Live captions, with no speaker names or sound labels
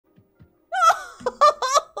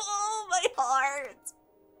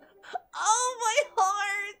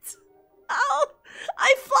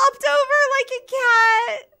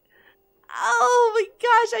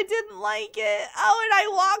I didn't like it. Oh, and I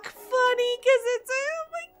walk funny because it's, oh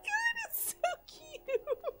my god, it's so cute.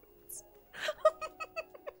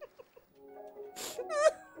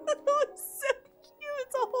 It was so cute.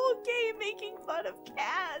 It's a whole game making fun of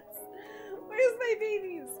cats. Where's my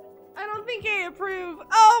babies? I don't think I approve.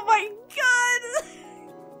 Oh my god.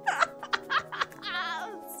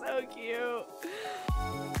 So cute.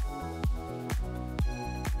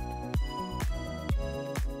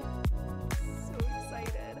 So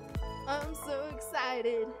excited. I'm so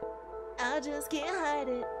excited. I just can't hide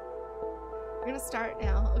it. We're gonna start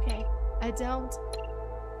now. Okay.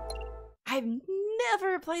 I've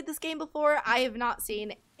never played this game before. I have not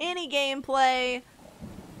seen any gameplay.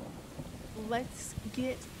 Let's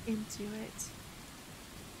get into it.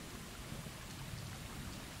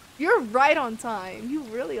 You're right on time. You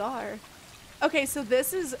really are. Okay, so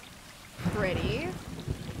this is pretty.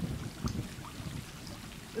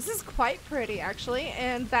 This is quite pretty, actually.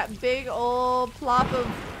 And that big old plop of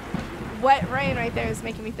wet rain right there is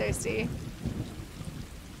making me thirsty.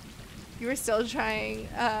 You were still trying,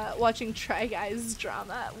 watching Try Guys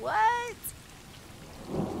drama. What?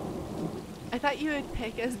 I thought you would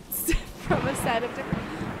pick a from a set of different.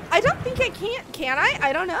 I don't think I can I?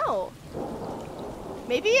 I don't know.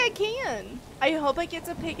 Maybe I can. I hope I get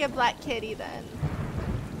to pick a black kitty then.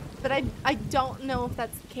 But I don't know if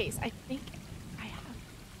that's the case. I think I have.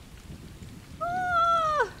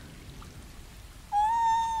 Oh!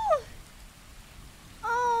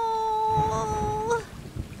 Oh!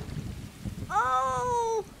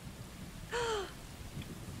 Oh!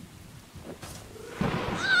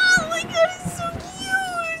 Oh my god, it's so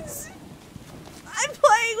cute! I'm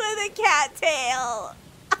playing with a cattail.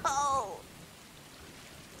 Oh.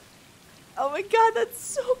 Oh my god, that's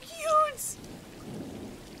so cute!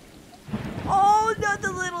 Oh, no,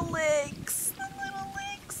 the little licks. The little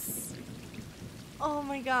licks. Oh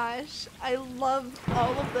my gosh, I love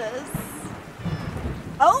all of this.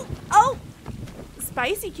 Oh, oh!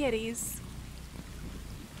 Spicy kitties.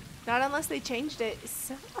 Not unless they changed it.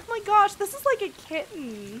 So, oh my gosh, this is like a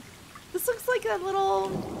kitten. This looks like a little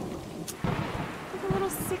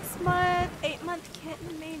 6-month, 8-month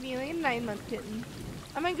kitten, maybe like a 9-month kitten.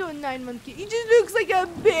 I might go a 9-month kitten. He just looks like a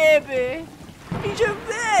baby. He's a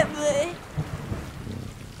baby.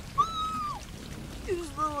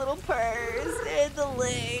 Just the little purrs and the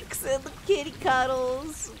licks and the kitty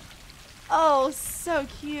cuddles. Oh, so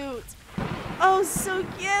cute. Oh, so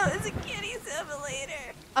cute. It's a kitty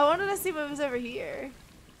simulator. I wanted to see what was over here.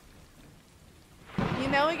 You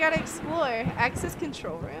know, we gotta explore. Access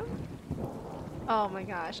control room. Oh my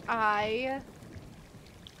gosh. I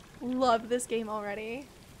love this game already.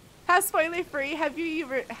 Has spoiler free. Have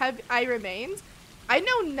I remained? I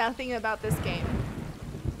know nothing about this game.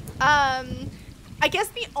 I guess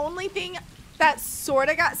the only thing that sort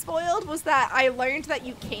of got spoiled was that I learned that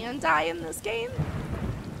you can die in this game.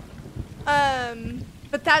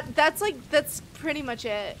 But that's pretty much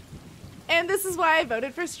it. And this is why I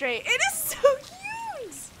voted for straight. It is so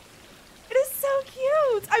cute. It is so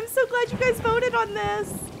cute. I'm so glad you guys voted on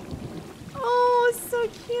this. Oh, it's so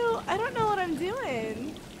cute. I don't know what I'm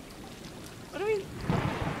doing. What are we?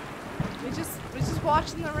 We just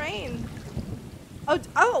watching the rain. Oh.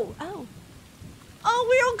 Oh,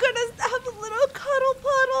 we're all gonna have a little cuddle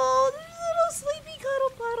puddle. A little sleepy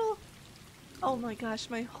cuddle puddle. Oh my gosh,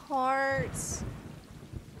 my heart.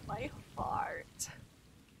 My heart.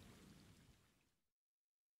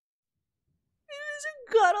 There's a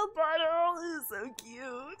cuddle puddle. It's so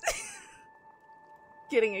cute.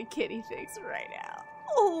 Getting a kitty fix right now.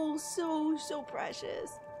 Oh, so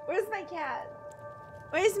precious. Where's my cat?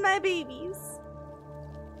 Where's my babies?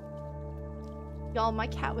 Y'all, my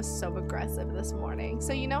cat was so aggressive this morning.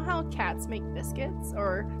 So you know how cats make biscuits,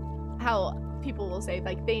 or how people will say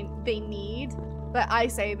like they need, but I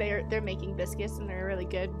say they're making biscuits and they're really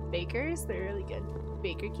good bakers. They're really good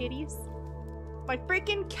baker kitties. My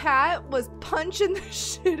freaking cat was punching the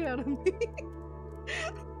shit out of me.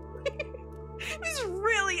 He's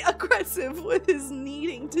really aggressive with his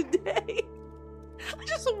kneading today. I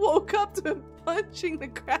just woke up to him punching the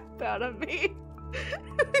crap out of me.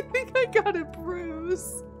 I think I got a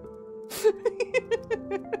bruise.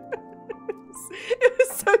 It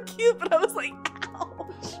was so cute, but I was like,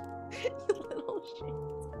 ouch. You little shit.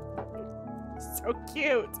 So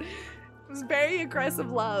cute. It was very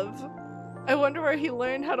aggressive love. I wonder where he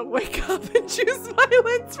learned how to wake up and choose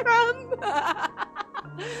violence from.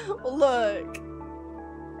 Look.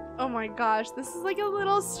 Oh my gosh, this is like a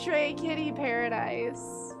little stray kitty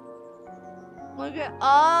paradise. Look at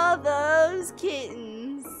all those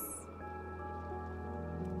kittens.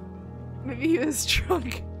 Maybe he was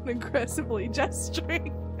drunk and aggressively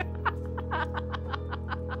gesturing.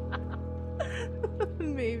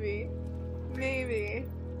 Maybe. Maybe.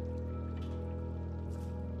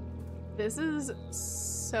 This is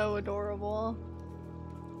so adorable.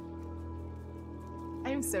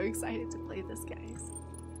 I'm so excited to play this, guys.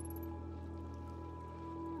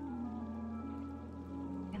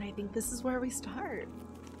 And I think this is where we start.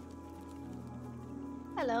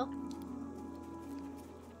 Hello.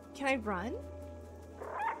 Can I run?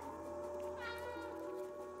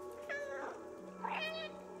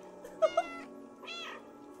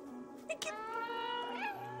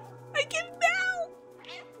 I can now!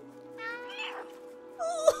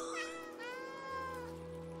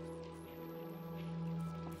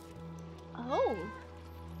 Oh.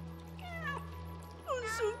 Oh,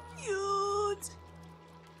 so cute.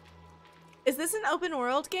 Is this an open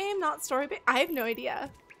world game, not story based? I have no idea.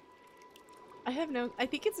 I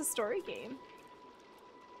think it's a story game.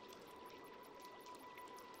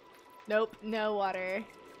 Nope, no water.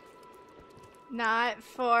 Not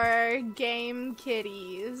for game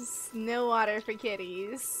kitties. No water for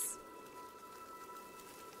kitties.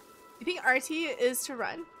 You think RT is to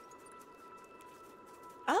run?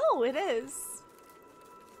 Oh, it is.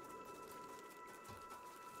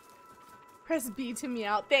 Press B to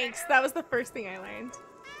meow. Thanks, that was the first thing I learned.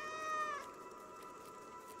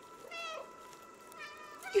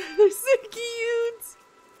 They're so cute.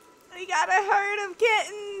 We got a herd of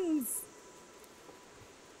kittens.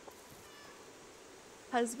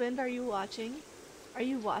 Husband, are you watching? Are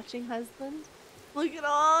you watching, husband? Look at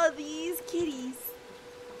all these kitties.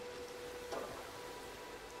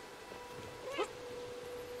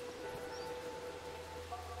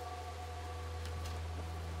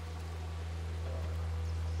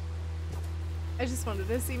 I just wanted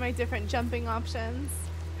to see my different jumping options.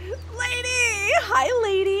 Lady! Hi,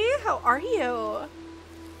 lady! How are you?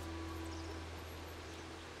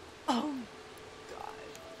 Oh, God.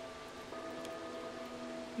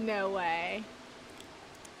 No way.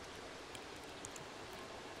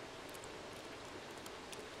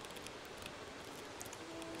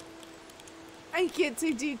 I get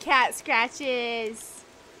to do cat scratches.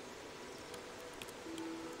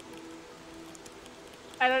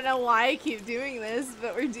 I don't know why I keep doing this,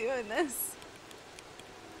 but we're doing this.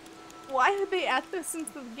 Why did they add this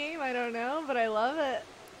into the game? I don't know, but I love it.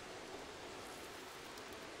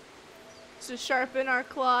 To sharpen our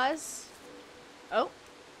claws. Oh.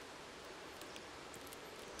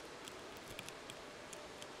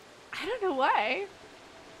 I don't know why.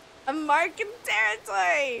 I'm marking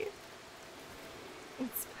territory.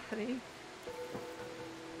 It's funny.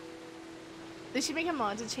 They should make a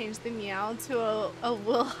mod to change the meow to a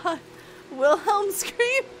Wilhelm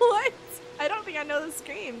scream. What? I don't think I know the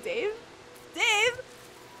scream. Dave? Dave?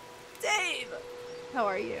 Dave! How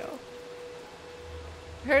are you?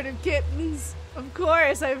 Heard of kittens? Of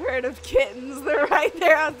course I've heard of kittens. They're right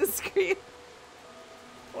there on the screen.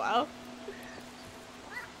 Wow.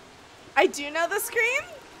 I do know the scream?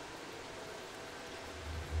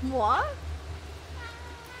 Moi?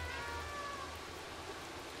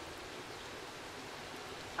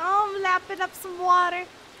 Oh, I'm lapping up some water.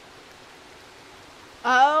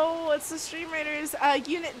 Oh, what's the Stream Raiders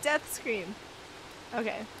unit death scream?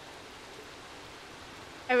 Okay.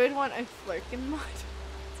 I would want a flirkin mod.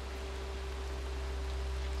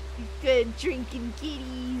 Good drinking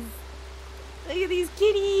kitties. Look at these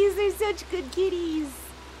kitties. They're such good kitties.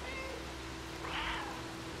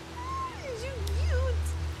 They're so cute.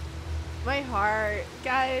 My heart.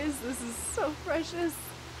 Guys, this is so precious.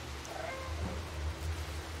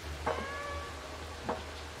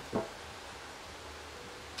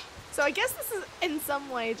 So I guess this is in some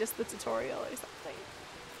way just the tutorial or something.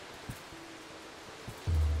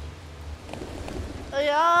 Look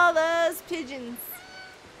at all those pigeons.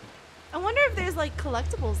 I wonder if there's like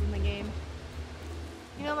collectibles in the game.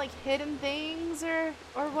 You know, like hidden things or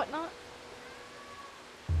whatnot.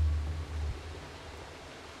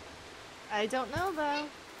 I don't know though.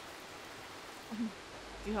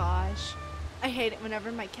 Gosh. I hate it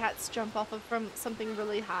whenever my cats jump off of from something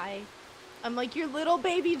really high. I'm like, your little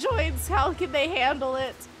baby joints, how can they handle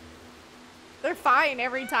it? They're fine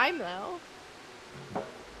every time though.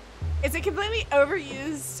 It's a completely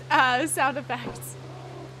overused sound effect.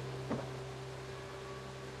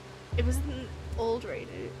 It was an old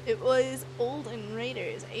Raider. It was old in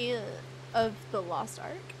Raiders of the Lost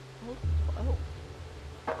Ark. Oh.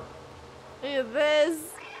 Look at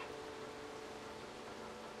this.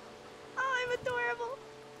 Oh, I'm adorable.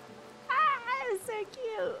 Ah, it's so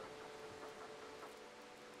cute.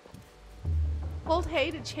 Hold hay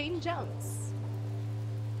to chain jumps.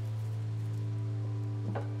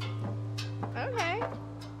 Okay.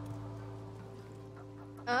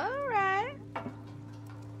 Alright.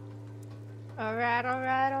 Alright,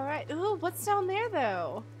 alright, alright. Ooh, what's down there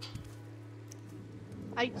though?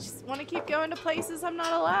 I just want to keep going to places I'm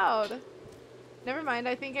not allowed. Never mind,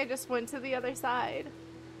 I think I just went to the other side.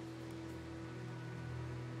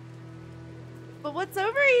 But what's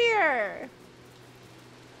over here?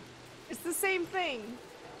 It's the same thing.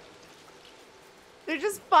 They're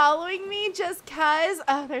just following me just cuz.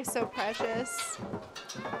 Oh, they're so precious.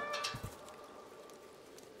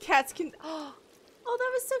 Cats can. Oh,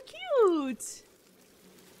 that was so cute.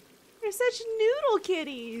 They're such noodle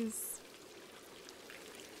kitties.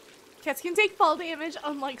 Cats can take fall damage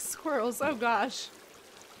unlike squirrels. Oh gosh.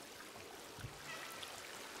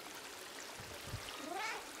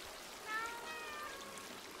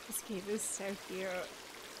 This cave is so cute.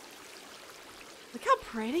 Look how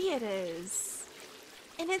pretty it is.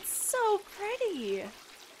 And it's so pretty.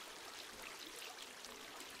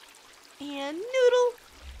 And noodle.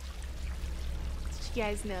 Did you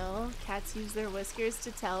guys know cats use their whiskers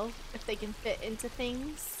to tell if they can fit into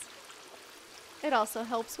things? It also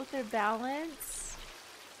helps with their balance.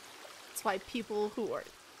 That's why people who are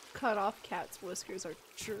cut off cats' whiskers are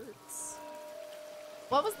jerks.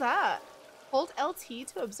 What was that? Hold LT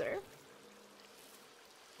to observe.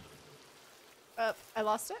 I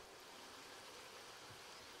lost it.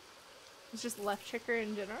 It's just left trigger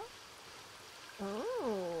in general.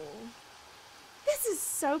 Oh. This is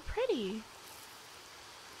so pretty.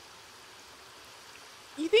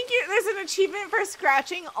 You think there's an achievement for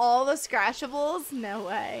scratching all the scratchables? No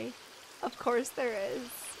way. Of course there is.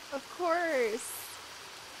 Of course.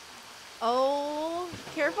 Oh,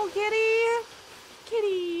 careful, kitty.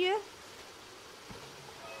 Kitty.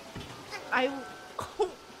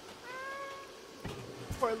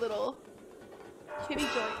 Poor little kitty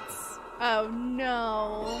joints. Oh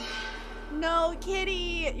no. No,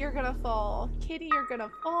 kitty, you're gonna fall. Kitty, you're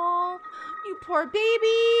gonna fall. You poor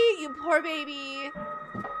baby. You poor baby.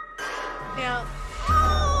 Yeah.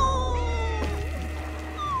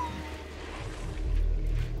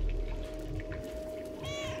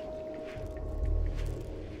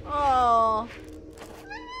 Oh.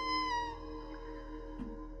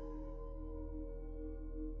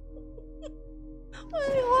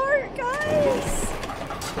 My heart, guys.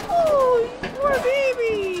 Oh, you poor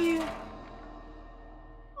baby.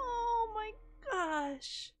 Oh my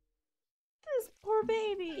gosh. This poor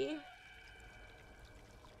baby.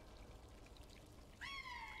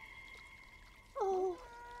 Oh.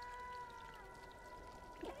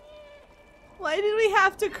 Why did we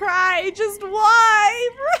have to cry? Just why?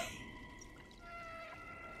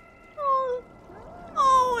 Oh.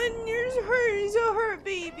 Oh, and yours hurts. You hurt,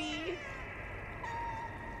 baby.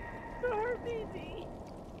 You hurt, baby.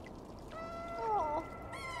 Oh.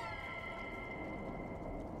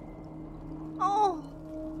 Oh.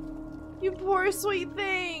 You poor sweet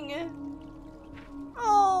thing.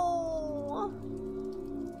 Oh.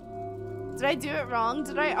 Did I do it wrong?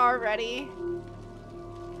 Did I already?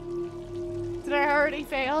 Did I already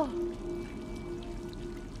fail?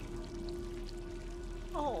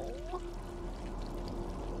 Oh.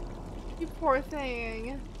 You poor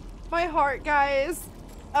thing. My heart, guys.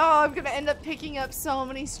 Oh, I'm gonna end up picking up so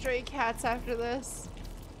many stray cats after this.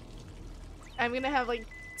 I'm gonna have like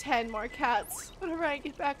 10 more cats whenever I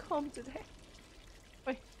get back home today.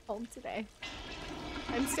 Wait, home today.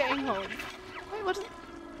 I'm staying home. Wait, what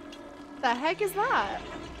the heck is that?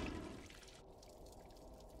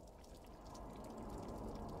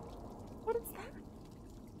 What is that?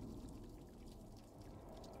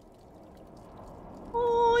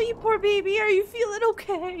 Oh, you poor baby. Are you feeling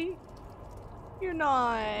okay? You're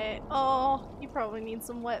not. Oh, you probably need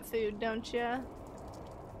some wet food, don't you?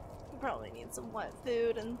 You probably need some wet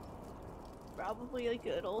food and probably a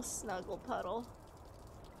good old snuggle puddle.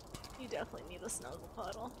 You definitely need a snuggle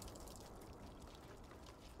puddle.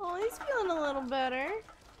 Oh, he's feeling a little better.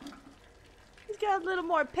 He's got a little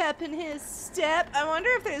more pep in his step. I wonder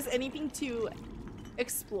if there's anything to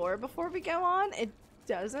explore before we go on. It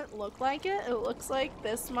doesn't look like it. It looks like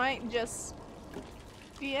this might just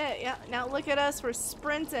be it. Yeah, now look at us. We're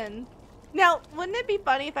sprinting. Now, wouldn't it be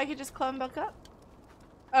funny if I could just climb back up?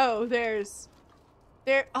 Oh, there.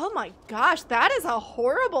 Oh my gosh, that is a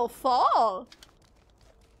horrible fall.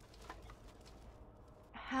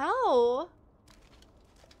 How?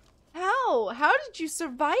 How did you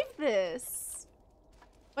survive this?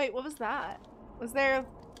 Wait, what was that? Was there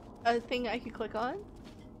a thing I could click on?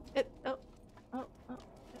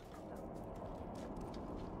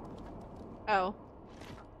 Oh.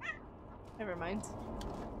 Never mind.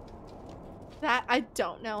 That, I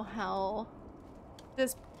don't know how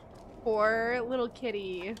this poor little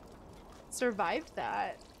kitty survived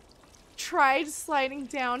that. tried sliding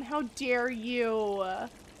down. How dare you?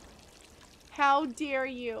 How dare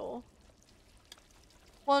you?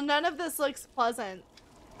 Well, none of this looks pleasant.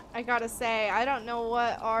 I gotta say, I don't know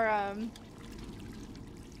what our,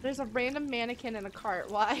 there's a random mannequin in a cart.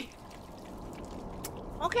 Why?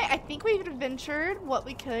 Okay, I think we've adventured what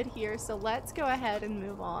we could here, so let's go ahead and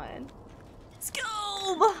move on.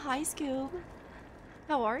 Scoob! Hi, Scoob.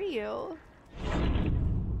 How are you?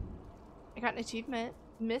 I got an achievement.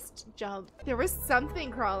 Missed jump. There was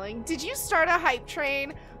something crawling. Did you start a hype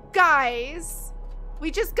train? Guys,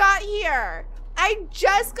 we just got here. I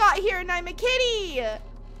just got here and I'm a kitty.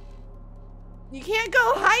 You can't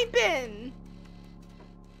go hyping.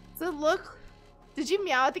 So look, did you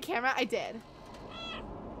meow at the camera? I did.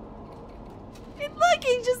 And look,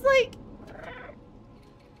 he just like,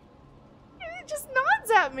 it just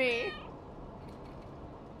nods at me.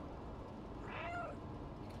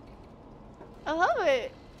 I love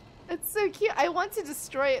it. It's so cute. I want to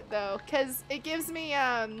destroy it though, because it gives me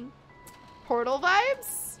Portal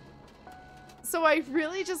vibes. So I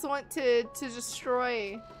really just want to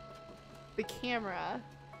destroy the camera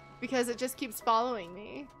because it just keeps following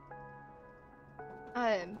me.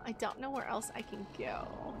 I don't know where else I can go.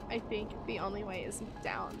 I think the only way is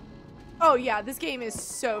down. Oh yeah, this game is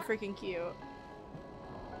so freaking cute.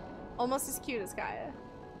 Almost as cute as Kaya.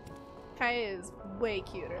 Kaya is way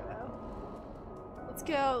cuter though. Let's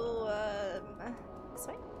go this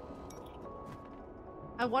way.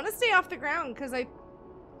 I want to stay off the ground because I...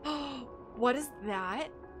 Oh, what is that,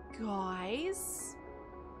 guys?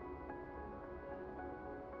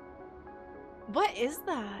 What is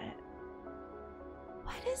that?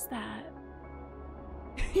 What is that?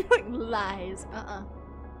 You're like, lies.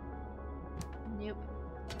 Nope.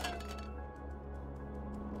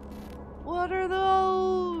 What are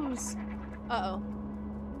those? Uh-oh.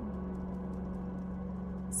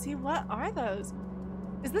 See, what are those?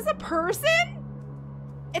 Is this a person?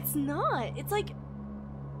 It's not. It's like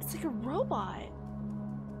a robot.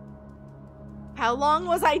 How long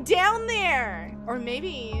was I down there? Or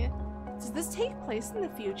maybe, does this take place in the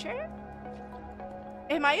future?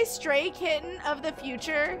 Am I a stray kitten of the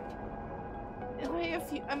future? Am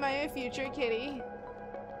I a future kitty?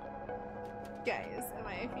 Guys, am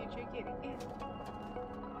I a future kitty?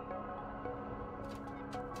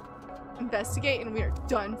 Investigate and we are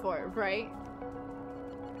done for, right?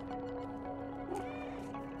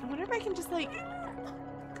 I wonder if I can just like...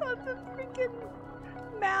 God, the freaking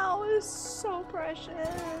Mao is so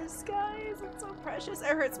precious, guys. It's so precious. It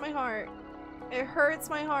hurts my heart. It hurts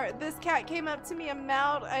my heart. This cat came up to me and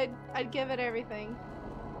meowed. I'd give it everything.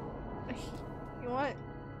 You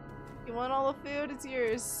want all the food? It's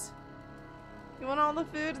yours. You want all the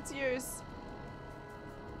food? It's yours.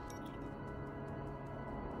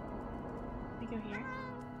 Go here.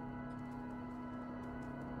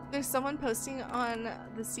 There's someone posting on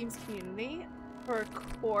the Steam's community for a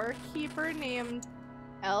core keeper named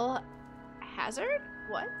L Hazard?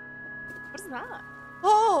 What? What is that?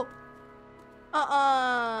 Oh!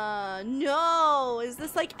 No! Is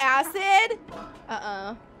this like acid?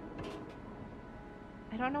 I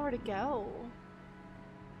don't know where to go.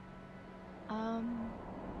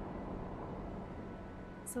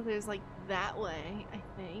 So there's like that way, I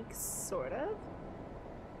think, sort of.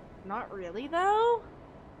 Not really though.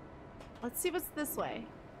 Let's see what's this way.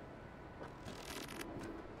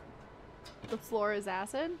 The floor is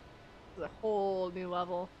acid. It's a whole new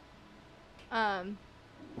level.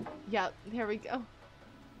 Yep, here we go.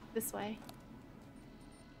 This way.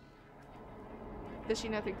 Does she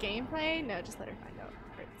know through gameplay? No, just let her find out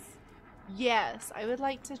first. Yes, I would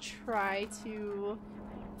like to try to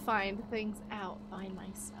find things out by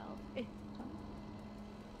myself. If you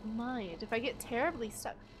don't mind. If I get terribly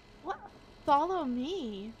stuck. What? Follow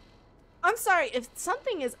me? I'm sorry, if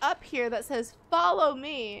something is up here that says follow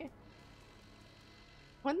me,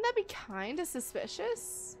 wouldn't that be kind of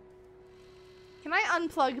suspicious? Can I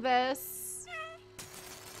unplug this?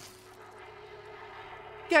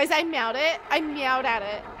 Guys, I meowed it. I meowed at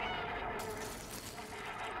it.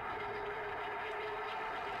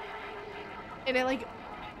 And it like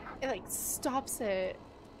stops it.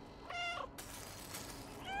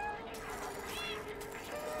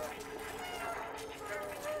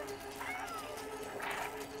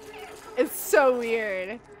 It's so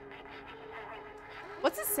weird.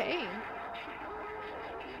 What's it saying?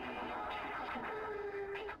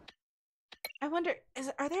 I wonder,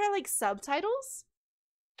 are there like subtitles?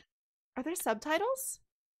 Are there subtitles?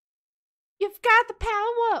 You've got the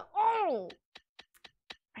power. Oh.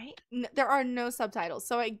 Right? There are no subtitles,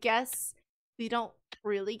 so I guess we don't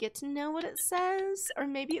really get to know what it says, or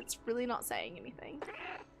maybe it's really not saying anything.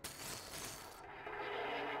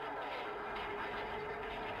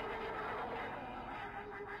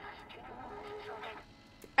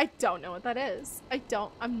 I don't know what that is.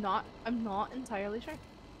 I'm not entirely sure.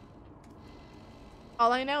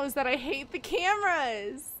 All I know is that I hate the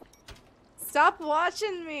cameras. Stop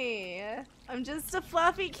watching me. I'm just a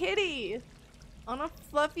fluffy kitty. On a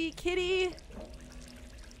fluffy kitty.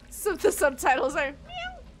 So the subtitles are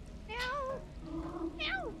meow, meow,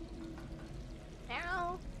 meow,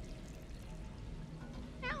 meow,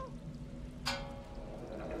 meow.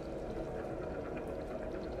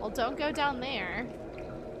 Well, don't go down there.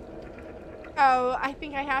 Oh, I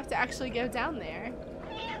think I have to actually go down there.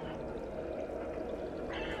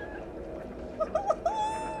 Oh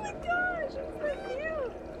my gosh, it's so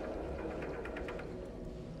cute.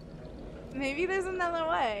 Maybe there's another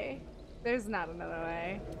way. There's not another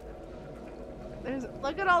way.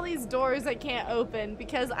 Look at all these doors I can't open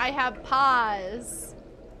because I have paws.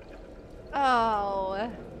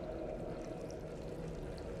 Oh.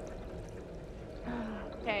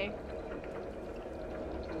 Okay.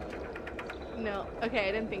 No. Okay,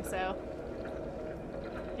 I didn't think so.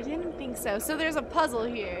 I didn't think so. So there's a puzzle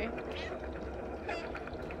here.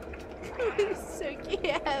 It's so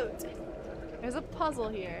cute. There's a puzzle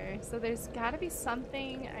here. So there's gotta be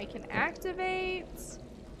something I can activate.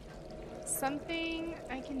 Something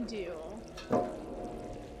I can do.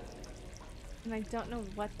 And I don't know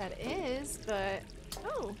what that is, but...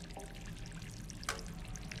 Oh.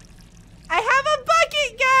 I have a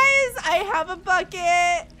bucket, guys! I have a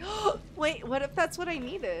bucket! Wait, what if that's what I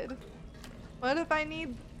needed? What if I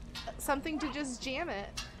need something to just jam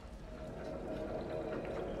it?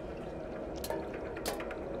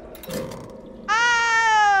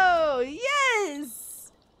 Oh,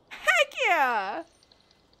 yes! Heck yeah!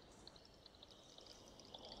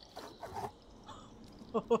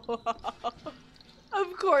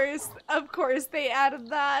 Of course they added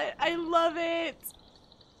that. I love it.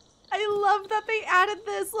 I love that they added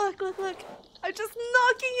this. Look, look, look. I'm just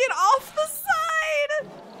knocking it off the side.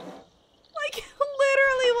 Like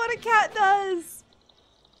literally what a cat does.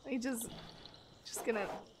 I just gonna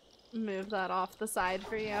move that off the side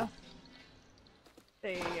for you.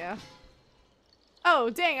 There you go. Oh,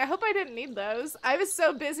 dang, I hope I didn't need those. I was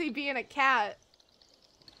so busy being a cat.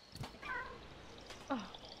 Oh,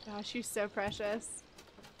 gosh, you're so precious.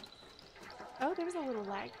 Oh, there was a little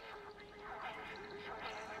lag.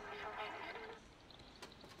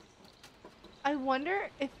 I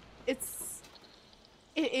wonder if it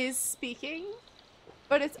is speaking,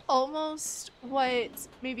 but it's almost what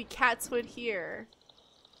maybe cats would hear.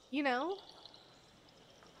 You know?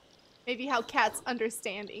 Maybe how cats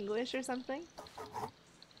understand English or something.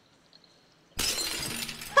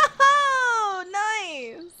 Oh,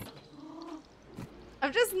 nice!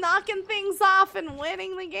 I'm just knocking things off and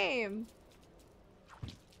winning the game.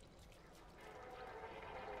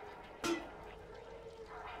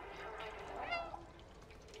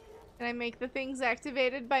 Can I make the things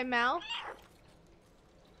activated by mouth?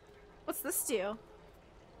 What's this do?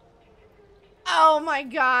 Oh my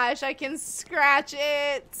gosh, I can scratch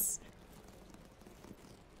it!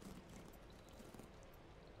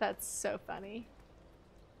 That's so funny.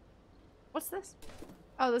 What's this?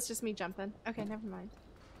 Oh, that's just me jumping. Okay, never mind.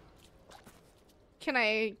 Can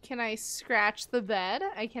I scratch the bed?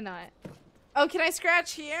 I cannot. Oh, can I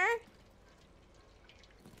scratch here?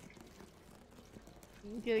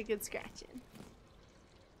 Get a good scratching.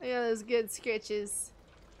 Look at those good scratches.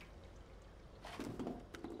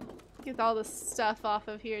 Get all the stuff off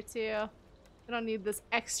of here too. I don't need this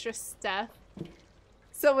extra stuff.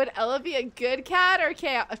 So would Ella be a good cat or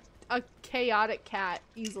a chaotic cat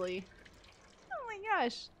easily? Oh my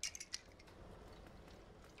gosh.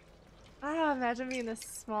 Ah, imagine being this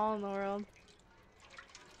small in the world.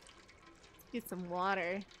 Get some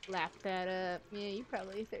water. Lap that up. Yeah, you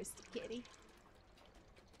probably thirsty kitty.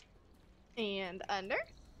 And under.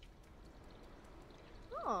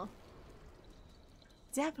 Oh.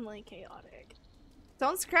 Definitely chaotic.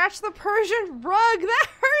 Don't scratch the Persian rug! That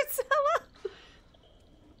hurts! Hello!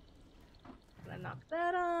 Gonna knock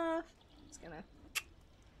that off. Just gonna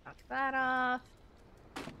knock that off.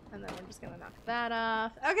 And then we're just gonna knock that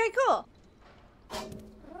off. Okay, cool!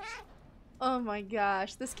 Oh my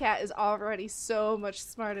gosh, this cat is already so much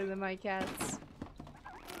smarter than my cats.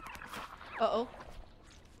 Uh-oh.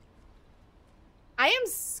 I am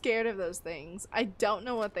scared of those things. I don't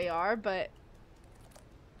know what they are, but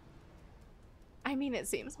I mean, it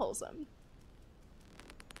seems wholesome.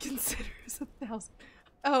 Considers 1,000.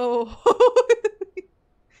 Oh.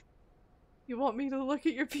 You want me to look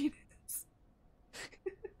at your penis?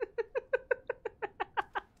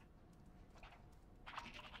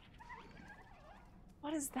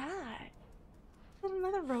 What is that? Is that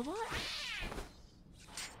another robot?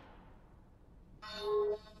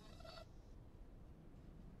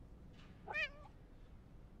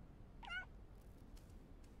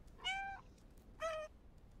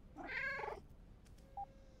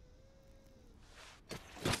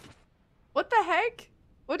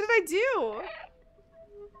 I do?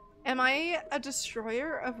 Am I a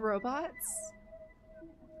destroyer of robots?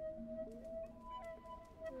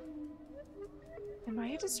 Am I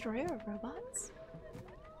a destroyer of robots?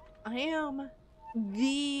 I am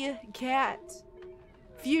the cat.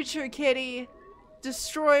 Future kitty.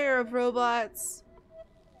 Destroyer of robots.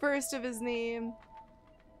 First of his name.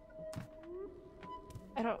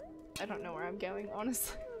 I don't know where I'm going,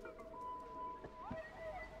 honestly.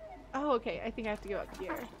 Oh, okay. I think I have to go up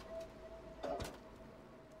here.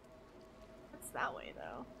 What's that way,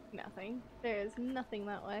 though? Nothing. There is nothing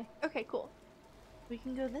that way. Okay, cool. We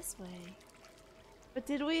can go this way. But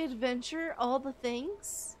did we adventure all the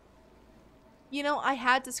things? You know, I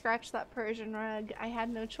had to scratch that Persian rug. I had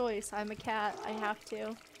no choice. I'm a cat. I have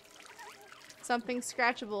to. Something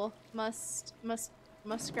scratchable must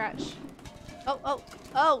scratch. Oh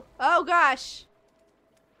gosh!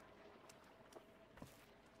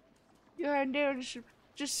 Your hand there is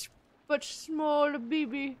just but small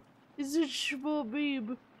baby. Is a small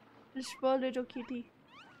babe. A small little kitty.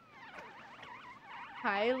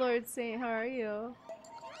 Hi, Lord Saint, how are you?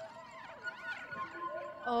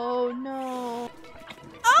 Oh no.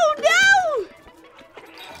 Oh no!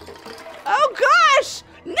 Oh gosh!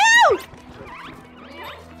 No!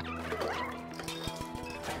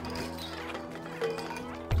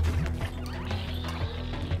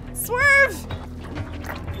 Swerve!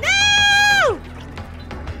 No!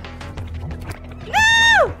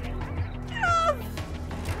 No! Get off!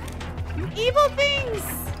 You evil things!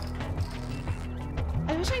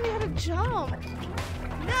 I wish I knew how to jump.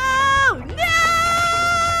 No! No!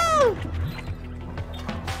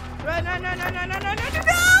 Run, no, no, no, no, no, no, no,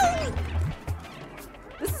 no!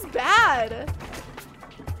 This is bad.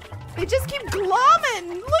 They just keep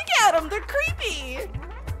glomming. Look at them, they're creepy.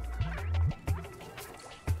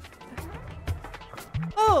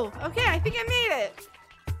 Oh, okay, I think I made it.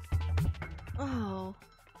 Oh,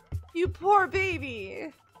 you poor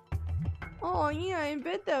baby. Oh yeah, I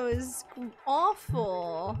bet that was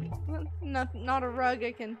awful. Not a rug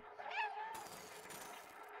I can...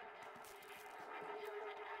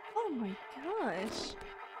 Oh my gosh.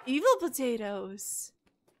 Evil potatoes.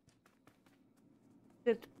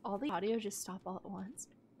 Did all the audio just stop all at once?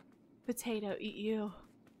 Potato, eat you.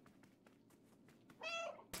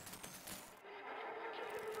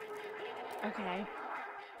 Okay.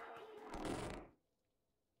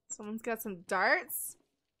 Someone's got some darts?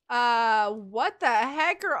 What the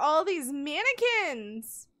heck are all these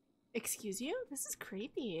mannequins? Excuse you? This is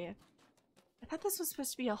creepy. I thought this was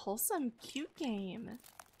supposed to be a wholesome, cute game.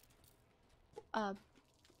 I'm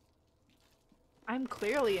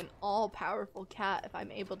clearly an all-powerful cat if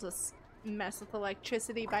I'm able to mess with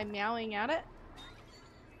electricity by meowing at it.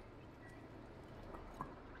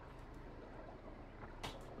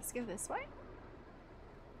 Let's go this way.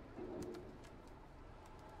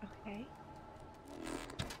 Okay.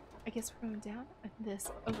 I guess we're going down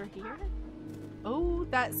this over here. Oh,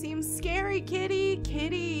 that seems scary, kitty.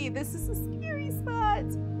 Kitty, this is a scary spot.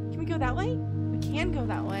 Can we go that way? We can go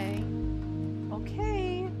that way.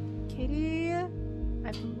 Okay, kitty.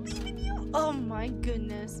 I believe in you. Oh my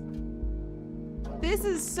goodness. This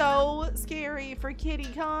is so scary for kitty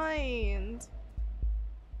kind.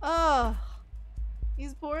 Ugh.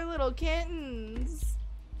 These poor little kittens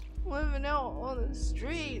living out on the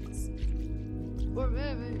streets. Poor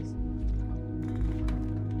babies.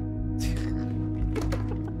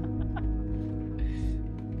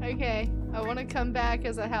 Okay, I want to come back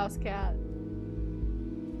as a house cat.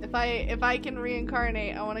 If I can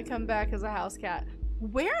reincarnate, I want to come back as a house cat.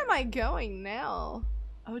 Where am I going now?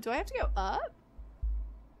 Oh, do I have to go up?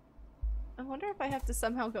 I wonder if I have to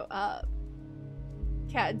somehow go up.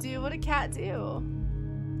 Cat do what a cat do.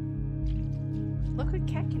 Look what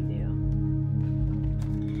cat can do.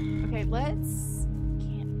 Okay, let's...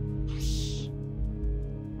 Shh.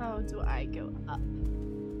 How do I go up?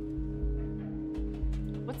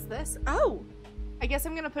 What's this? Oh! I guess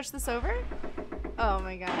I'm gonna push this over? Oh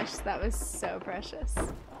my gosh, that was so precious.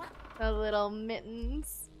 The little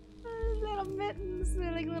mittens. Little mittens.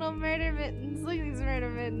 They're like little murder mittens. Look at these murder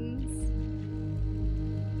mittens.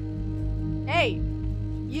 Hey!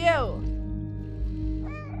 You!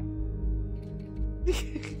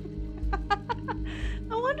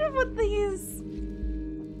 I wonder what these...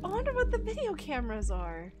 I wonder what the video cameras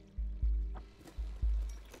are.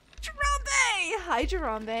 Jirambe! Hi,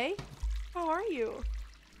 Jirambe. How are you?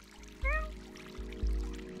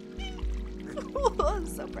 Oh,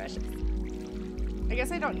 so precious. I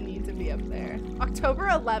guess I don't need to be up there. October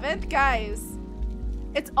 11th? Guys,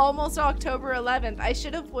 it's almost October 11th. I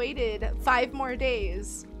should have waited 5 more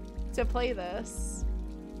days to play this.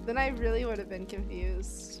 Then I really would have been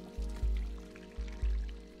confused.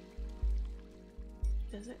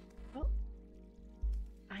 Does it? Oh.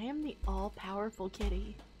 I am the all-powerful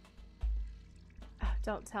kitty. Oh,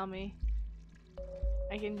 don't tell me.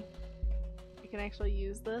 I can actually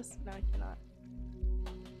use this? No, I cannot.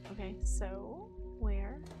 Okay, so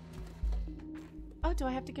where? Oh, do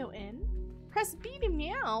I have to go in? Press B to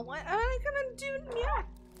meow. What am I gonna do? Meow.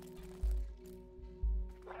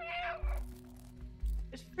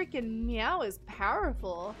 This freaking meow is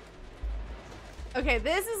powerful. Okay,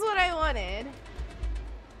 this is what I wanted.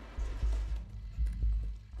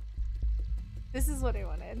 This is what I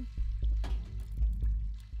wanted.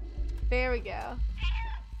 There we go.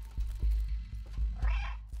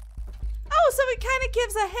 Oh, so it kind of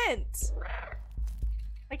gives a hint.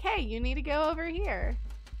 Like, hey, you need to go over here.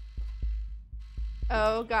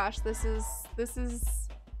 Oh gosh, this is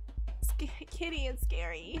kitty and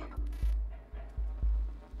scary.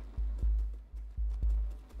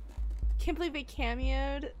 Can't believe they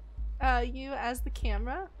cameoed you as the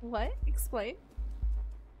camera. What? Explain.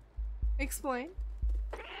 Explain.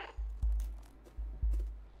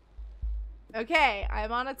 Okay,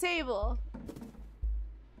 I'm on a table.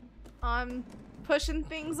 I'm pushing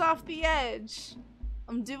things off the edge.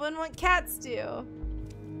 I'm doing what cats do.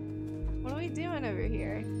 What are we doing over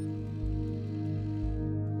here?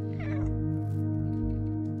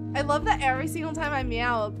 I love that every single time I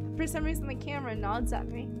meow, for some reason the camera nods at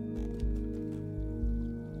me.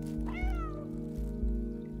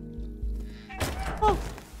 Oh,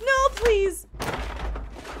 no, please!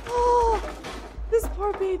 Oh, this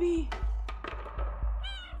poor baby.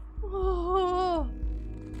 Oh.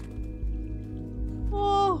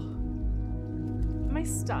 Oh. Am I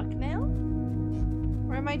stuck now?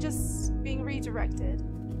 Or am I just being redirected?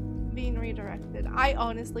 Being redirected. I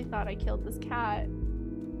honestly thought I killed this cat.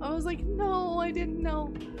 I was like, no, I didn't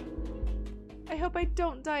know. I hope I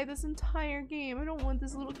don't die this entire game. I don't want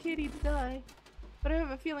this little kitty to die. But I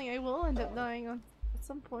have a feeling I will end up dying at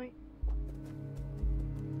some point.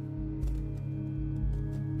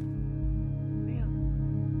 Yeah.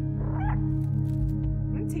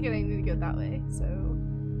 I'm gonna take it I need to go that way, so...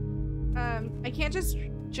 I can't just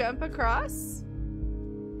jump across?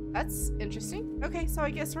 That's interesting. Okay, so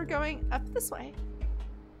I guess we're going up this way.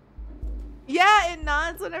 Yeah, it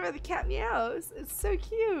nods whenever the cat meows. It's so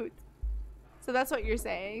cute. So that's what you're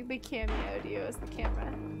saying. They cameoed you as the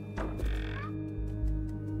camera.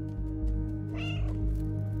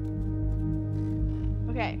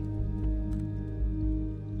 Okay.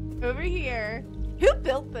 Over here. Who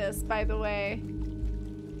built this, by the way?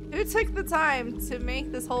 Who took the time to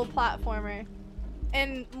make this whole platformer?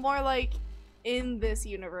 And more like in this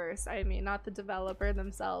universe. I mean, not the developer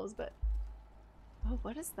themselves, but... Oh,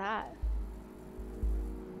 what is that?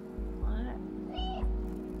 What?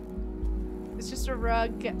 It's just a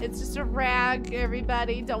rug. It's just a rag,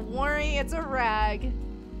 everybody. Don't worry, it's a rag.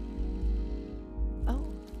 Oh.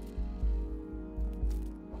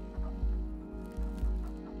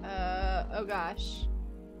 Oh gosh.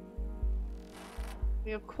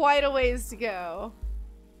 We have quite a ways to go.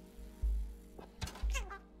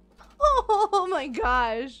 Oh my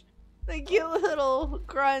gosh. The cute little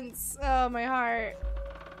grunts. Oh, my heart.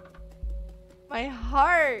 My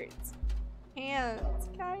heart. Can't.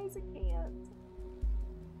 Guys, I can't.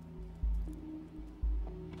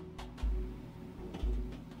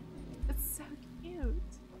 It's so cute.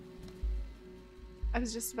 I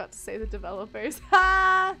was just about to say the developers.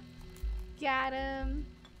 Ha! Got him.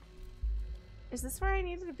 Is this where I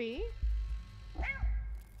needed to be?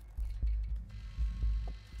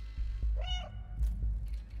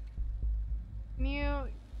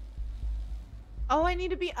 Mute. Oh, I need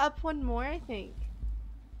to be up one more, I think.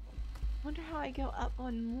 Wonder how I go up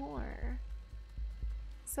one more.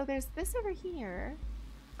 So there's this over here.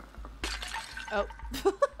 Oh.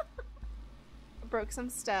 Broke some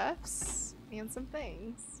stuffs and some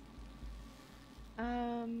things.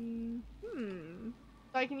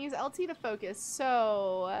 So I can use LT to focus.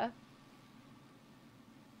 So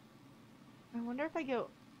I wonder if I go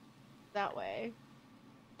that way.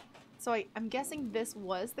 So I'm guessing this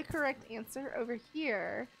was the correct answer over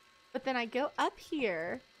here, but then I go up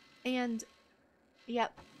here and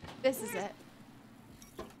yep, this is it.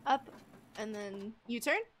 Up and then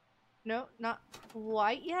U-turn? No, not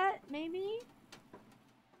quite yet, maybe?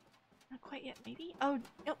 Not quite yet, maybe? Oh,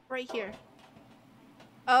 nope, right here.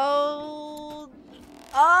 Oh,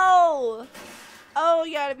 oh, oh,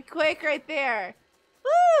 you gotta be quick right there.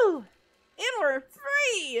 Woo! And we're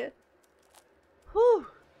free! Whew.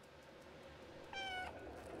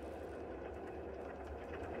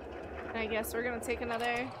 I guess we're gonna take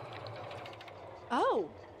another... Oh,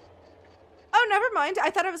 never mind. I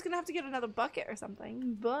thought I was gonna have to get another bucket or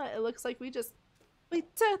something, but it looks like we took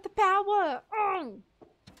the power. Oh,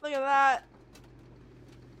 look at that.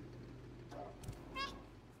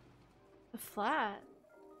 The flat.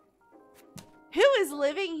 Who is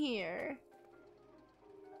living here?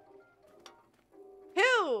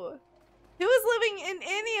 Who? Who is living in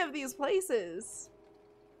any of these places?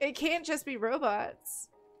 It can't just be robots.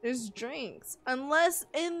 There's drinks. Unless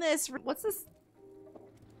in this... What's this?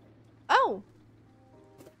 Oh.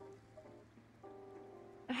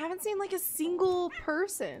 I haven't seen like a single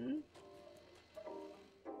person.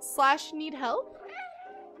 Slash need help?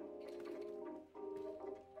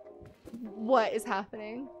 What is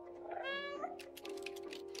happening?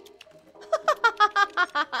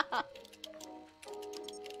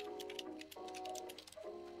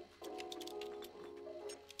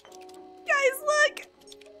 Guys, look!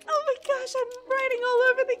 Oh my gosh, I'm writing all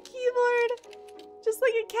over the keyboard. Just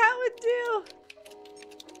like a cat would do.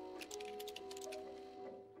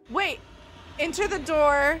 Wait. Enter the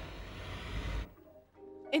door.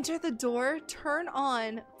 Enter the door. Turn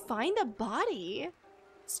on. Find a body.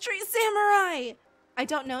 Street Samurai! I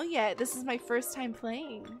don't know yet. This is my first time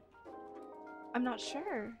playing. I'm not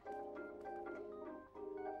sure.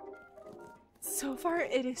 So far,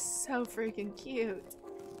 it is so freaking cute.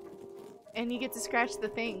 And you get to scratch the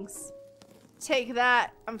things. Take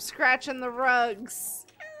that. I'm scratching the rugs.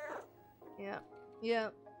 Yep.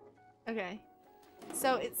 Yep. Okay.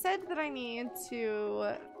 So it said that I need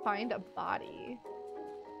to find a body.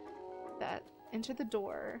 That. Enter the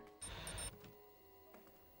door.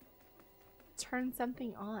 Turn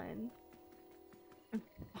something on. And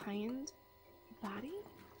find a body?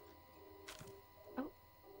 Oh.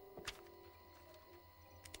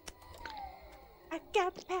 I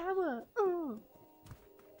got the power. Oh.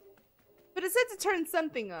 But it said to turn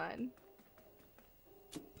something on.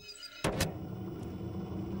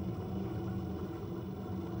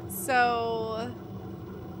 So...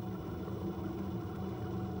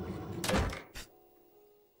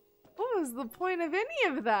 what was the point of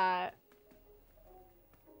any of that?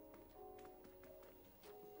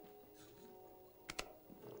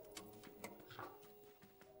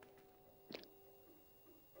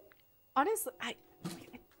 Honestly, I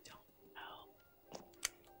don't know.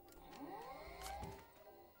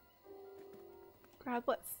 Grab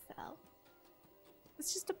what fell.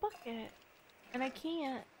 It's just a bucket. And I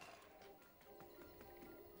can't.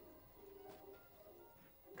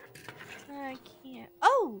 I can't.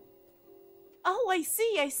 Oh! Oh, I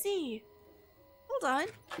see, I see. Hold on.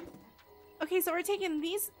 Okay, so we're taking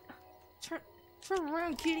these. Turn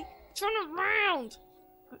around, kitty. Turn around!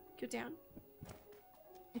 Go down.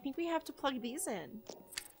 I think we have to plug these in.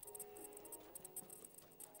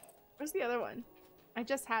 Where's the other one? I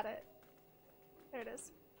just had it. There it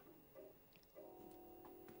is.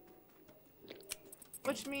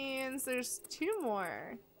 Which means there's two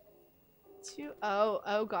more.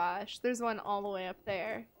 Oh gosh. There's one all the way up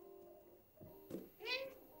there.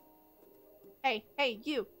 Hey,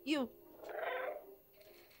 you.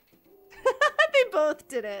 They both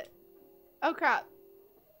did it. Oh crap.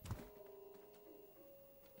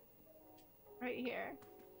 Right here.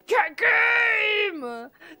 Cat game!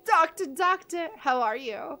 Doctor, how are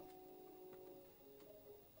you?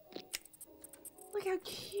 Look how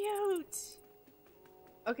cute.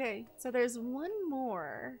 Okay, so there's one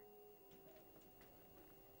more.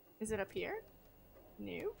 Is it up here?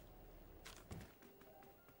 No.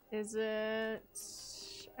 Is it...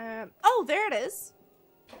 oh, there it is.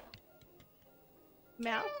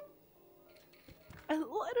 Mouth? I don't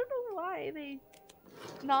know why they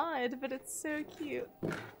nod, but it's so cute.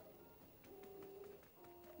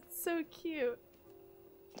 It's so cute.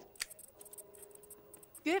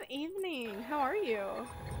 Good evening. How are you?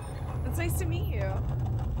 It's nice to meet you.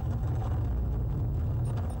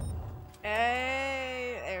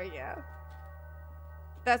 Hey, there we go.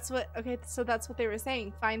 That's what, okay, so that's what they were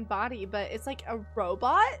saying. Find body, but it's like a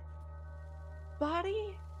robot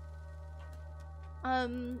body?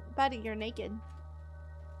 Buddy, you're naked.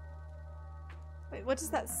 Wait, what does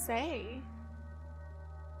that say?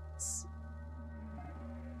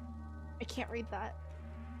 I can't read that.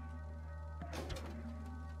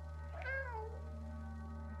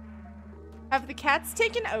 Have the cats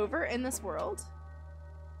taken over in this world?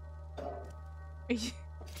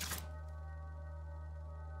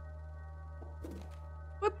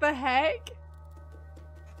 What the heck?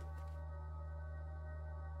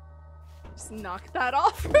 Just knock that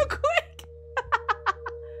off real quick.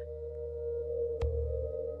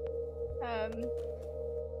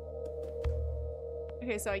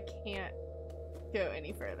 Okay, so I can't go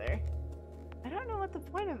any further. I don't know what the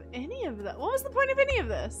point of any of that. What was the point of any of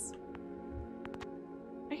this?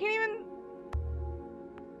 I can't even.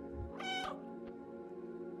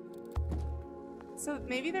 So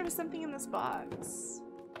maybe there was something in this box.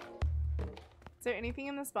 Is there anything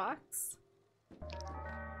in this box?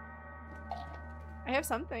 I have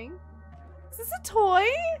something. Is this a toy?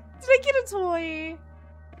 Did I get a toy?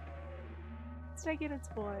 Did I get a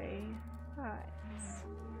toy? Nice.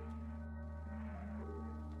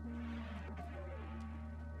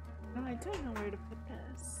 No, I don't know where to put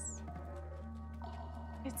this.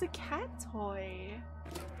 It's a cat toy.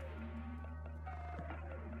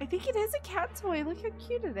 I think it is a cat toy. Look how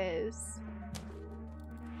cute it is.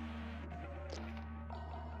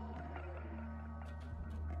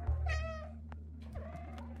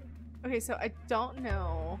 Okay, so I don't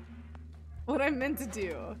know what I'm meant to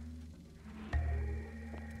do.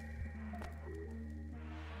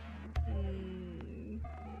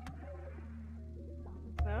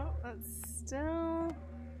 No, that's still...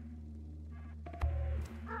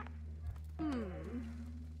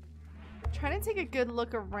 Trying to take a good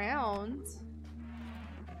look around.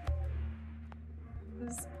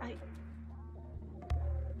 I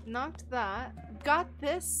knocked that. Got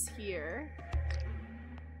this here.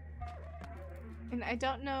 And I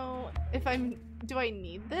don't know if I'm... Do I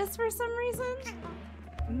need this for some reason?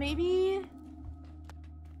 Maybe...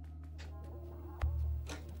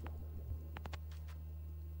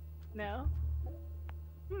 No?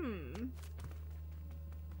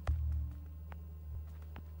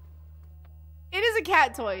 It is a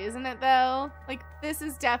cat toy, isn't it, though? Like, this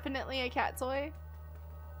is definitely a cat toy.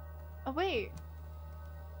 Oh, wait.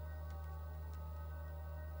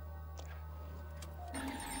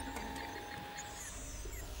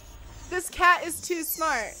 This cat is too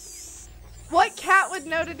smart. What cat would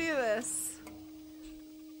know to do this?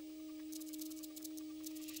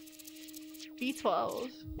 B12.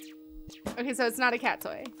 Okay, so it's not a cat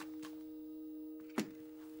toy.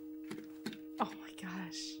 Oh my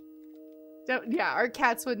gosh. Yeah, our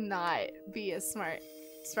cats would not be as smart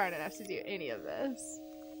enough to do any of this.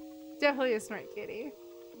 Definitely a smart kitty.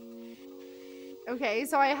 Okay,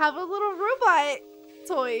 so I have a little robot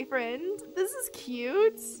toy friend. This is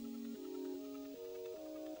cute.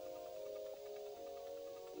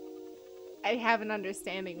 I have an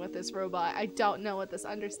understanding with this robot. I don't know what this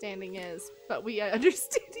understanding is, but we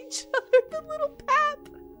understand each other. The little pap.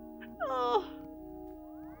 Oh.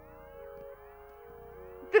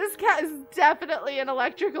 This cat is definitely an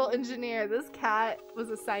electrical engineer. This cat was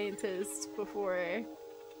a scientist before.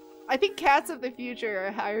 I think cats of the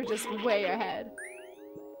future are just way ahead.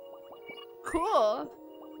 Cool.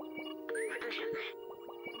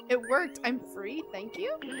 It worked. I'm free. Thank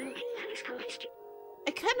you.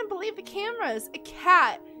 I couldn't believe the cameras. A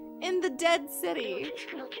cat in the dead city.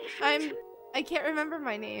 I can't remember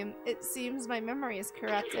my name. It seems my memory is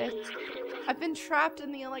corrupted. I've been trapped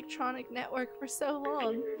in the electronic network for so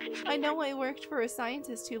long. I know I worked for a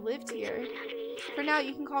scientist who lived here. For now,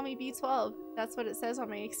 you can call me B12. That's what it says on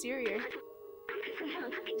my exterior.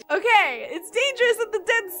 Okay, it's dangerous in the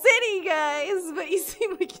dead city, guys, but you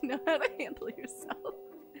seem like you know how to handle yourself.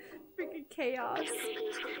 Freaking chaos.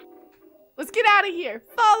 Let's get out of here.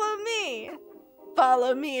 Follow me.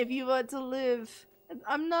 Follow me if you want to live.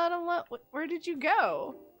 I'm not alone. Where did you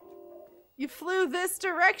go? You flew this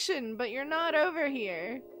direction, but you're not over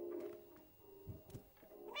here.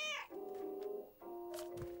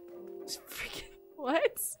 Freaking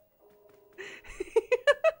what?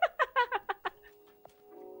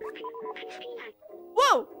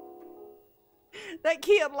 Whoa! That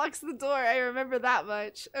key unlocks the door. I remember that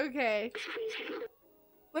much. Okay.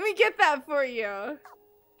 Let me get that for you.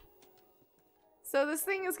 So this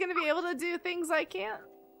thing is gonna be able to do things I can't?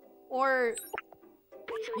 Or...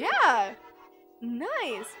 Yeah!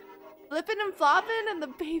 Nice! Flipping and flopping and the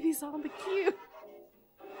baby's on the cue.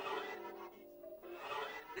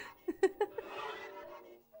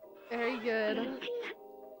 Very good.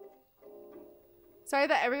 Sorry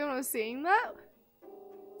that everyone was seeing that.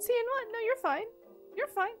 Seeing what? No, you're fine. You're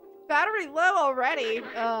fine. Battery low already.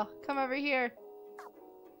 Oh, come over here.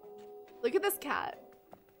 Look at this cat.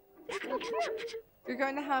 You're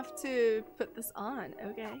going to have to put this on,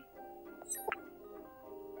 okay?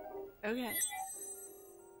 Okay.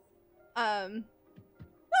 Oh,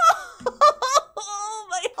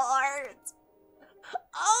 my heart.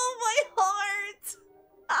 Oh, my heart.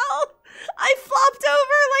 Oh, I flopped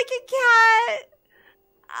over like a cat.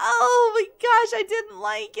 Oh my gosh, I didn't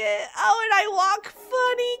like it. Oh, and I walk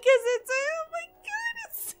funny because it's, oh my god,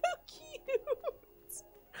 it's so cute.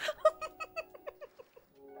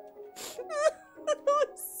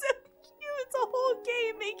 It's so cute. It's a whole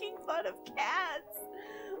game making fun out of cats.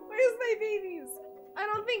 Where's my babies? I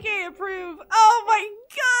don't think I approve. Oh my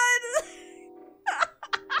god!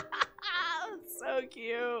 So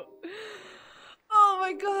cute. Oh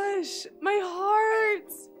my gosh, my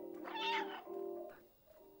heart.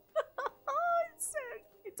 It's so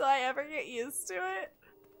cute. Do I ever get used to it?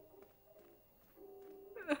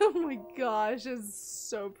 Oh my gosh, it's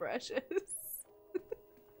so precious.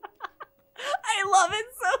 I love it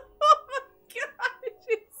so. Oh my gosh,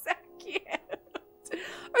 it's so cute.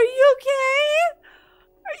 Are you okay?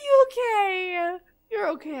 Are you okay? You're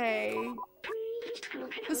okay.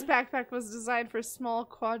 This backpack was designed for small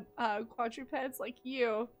quadrupeds like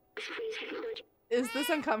you. Is this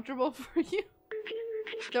uncomfortable for you?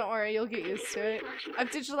 Don't worry, you'll get used to it. I've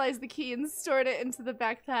digitalized the key and stored it into the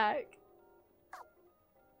backpack.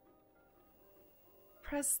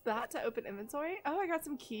 Press that to open inventory. Oh, I got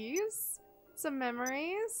some keys. Some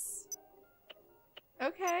memories.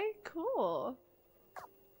 Okay, cool.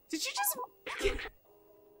 Did you just...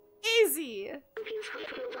 Easy!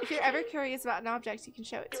 If you're ever curious about an object, you can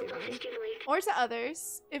show it to me. Or to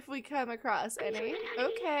others, if we come across any.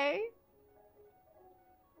 Okay.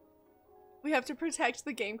 We have to protect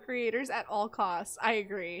the game creators at all costs. I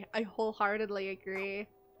agree. I wholeheartedly agree.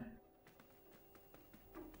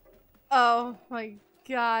 Oh my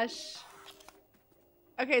gosh.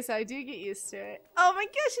 Okay, so I do get used to it. Oh my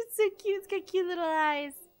gosh, it's so cute. It's got cute little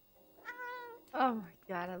eyes. Oh my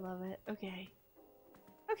god, I love it. Okay.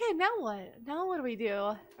 Okay, now what? Now what do we do?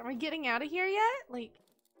 Are we getting out of here yet? Like,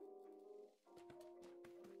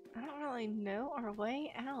 I don't really know our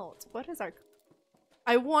way out. What is our...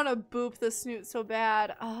 I want to boop the snoot so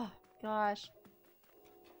bad. Oh gosh.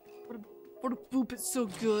 What a boop, it's so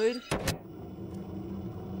good.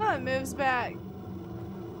 Oh, it moves back.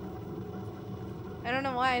 I don't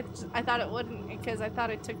know why I thought it wouldn't, because I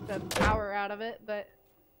thought I took the power out of it, but...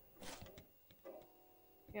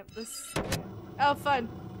 Yep, this... Oh, fun.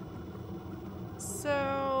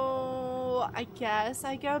 So... I guess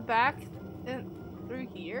I go back through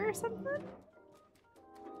here or something?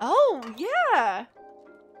 Oh, yeah!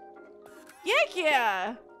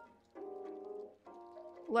 Yeah!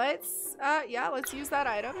 Let's, yeah, let's use that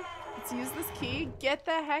item. Let's use this key. Get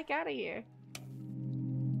the heck out of here.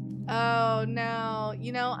 Oh, no.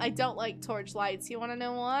 You know, I don't like torch lights. You want to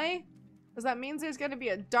know why? Because that means there's going to be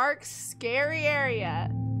a dark, scary area.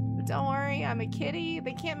 But don't worry, I'm a kitty.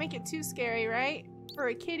 They can't make it too scary, right? For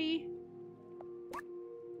a kitty.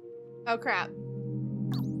 Oh, crap.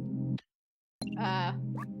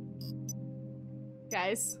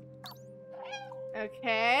 Guys.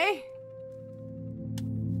 Okay.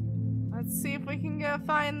 Let's see if we can go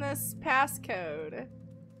find this passcode.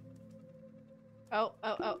 Oh,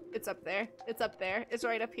 it's up there. It's up there. It's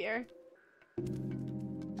right up here.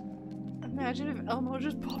 Imagine if Elmo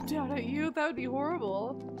just popped out at you. That would be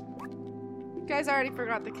horrible. You guys already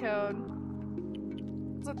forgot the code.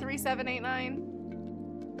 Was it 3789?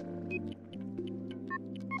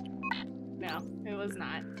 No, it was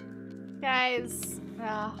not. Guys,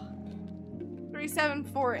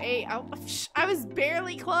 3748. I was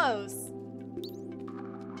barely close.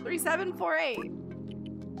 3748.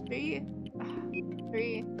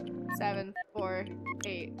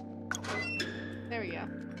 3748. There we go.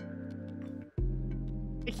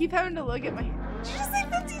 I keep having to look at my... Did you just say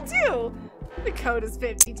 52? The code is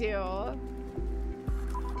 52.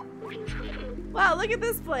 Wow, look at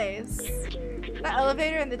this place. That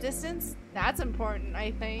elevator in the distance? That's important,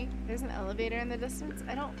 I think. There's an elevator in the distance?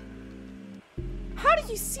 I don't... How do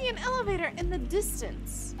you see an elevator in the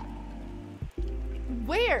distance?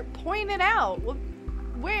 Where? Point it out.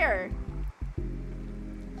 Where?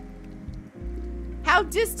 How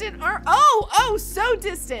distant are... Oh, so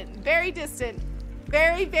distant. Very distant.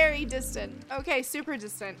 Very, very distant. Okay, super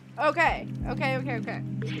distant. Okay.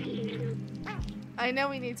 I know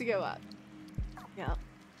we need to go up. Yep.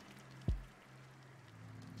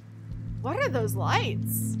 What are those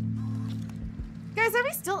lights? Guys, are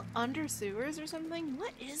we still under sewers or something?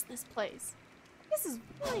 What is this place? This is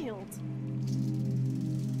wild.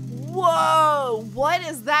 Whoa! What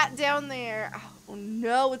is that down there? Oh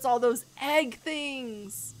no, it's all those egg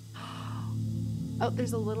things. Oh,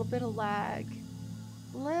 there's a little bit of lag.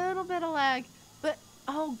 Little bit of lag. But,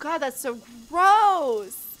 oh god, that's so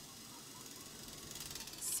gross.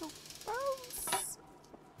 So gross.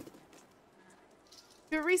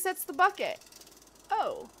 It resets the bucket.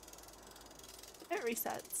 Oh. It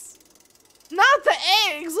resets. Not the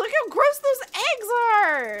eggs! Look how gross those eggs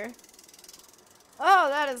are! Oh,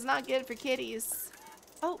 that is not good for kitties.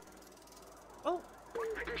 Oh. Oh.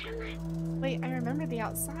 Wait, I remember the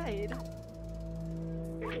outside.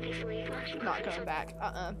 Not going back.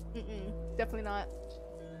 Mm-mm. Definitely not.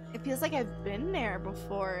 It feels like I've been there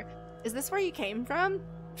before. Is this where you came from?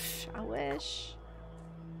 I wish.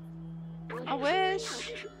 I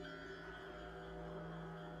wish.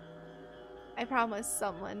 I promised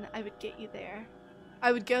someone I would get you there.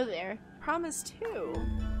 I would go there. Promised who?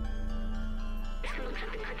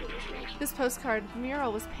 This postcard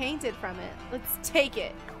mural was painted from it. Let's take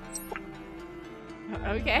it.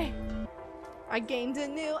 Okay. I gained a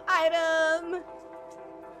new item.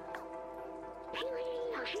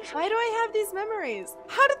 Why do I have these memories?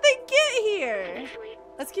 How did they get here?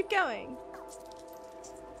 Let's keep going.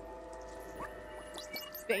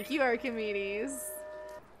 Thank you, Archimedes.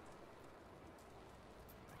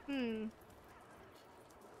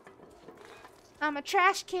 I'm a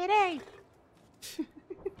trash kitty.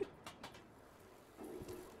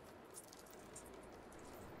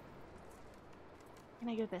 Can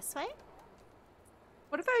I go this way?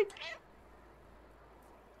 What if I...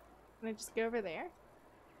 Can I just go over there?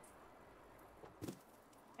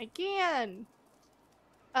 I can!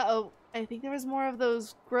 Uh-oh. I think there was more of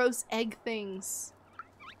those gross egg things.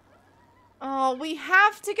 Oh, we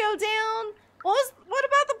have to go down? What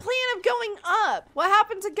about the plan of going up? What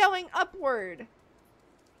happened to going upward?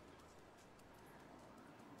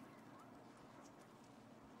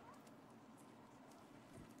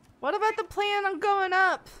 What about the plan on going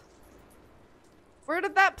up? Where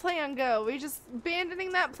did that plan go? We just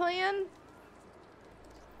abandoning that plan?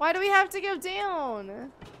 Why do we have to go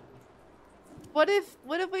down? What if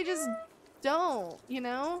we just don't, you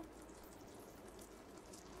know?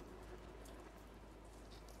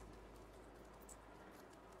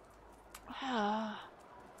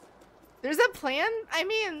 There's a plan? I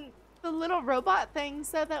mean, the little robot thing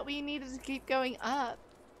said that we needed to keep going up.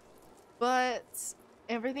 But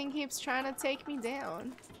everything keeps trying to take me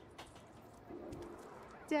down.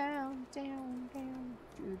 Down, down, down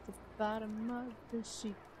to the bottom of the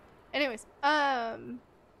sheet. Anyways, oh.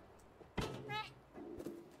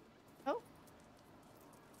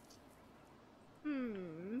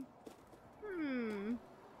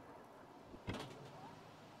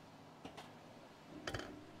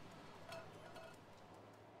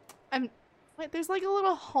 Wait, there's like a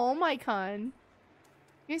little home icon.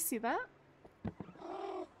 You guys see that?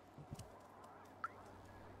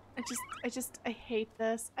 I hate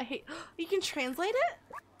this. You can translate it?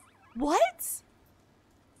 What?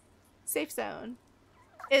 Safe zone.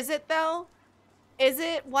 Is it though? Is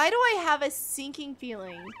it? Why do I have a sinking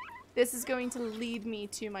feeling this is going to lead me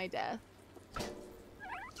to my death?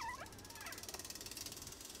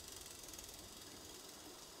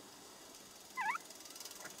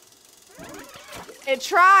 It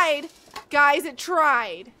tried! Guys, it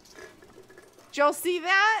tried! Did y'all see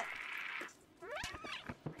that?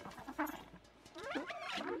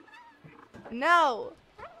 No!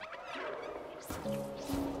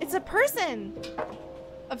 It's a person!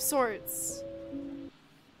 Of sorts.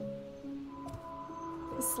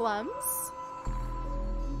 The slums?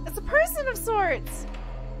 It's a person of sorts!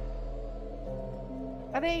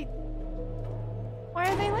 Are they... Why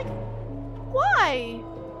are they like... Why?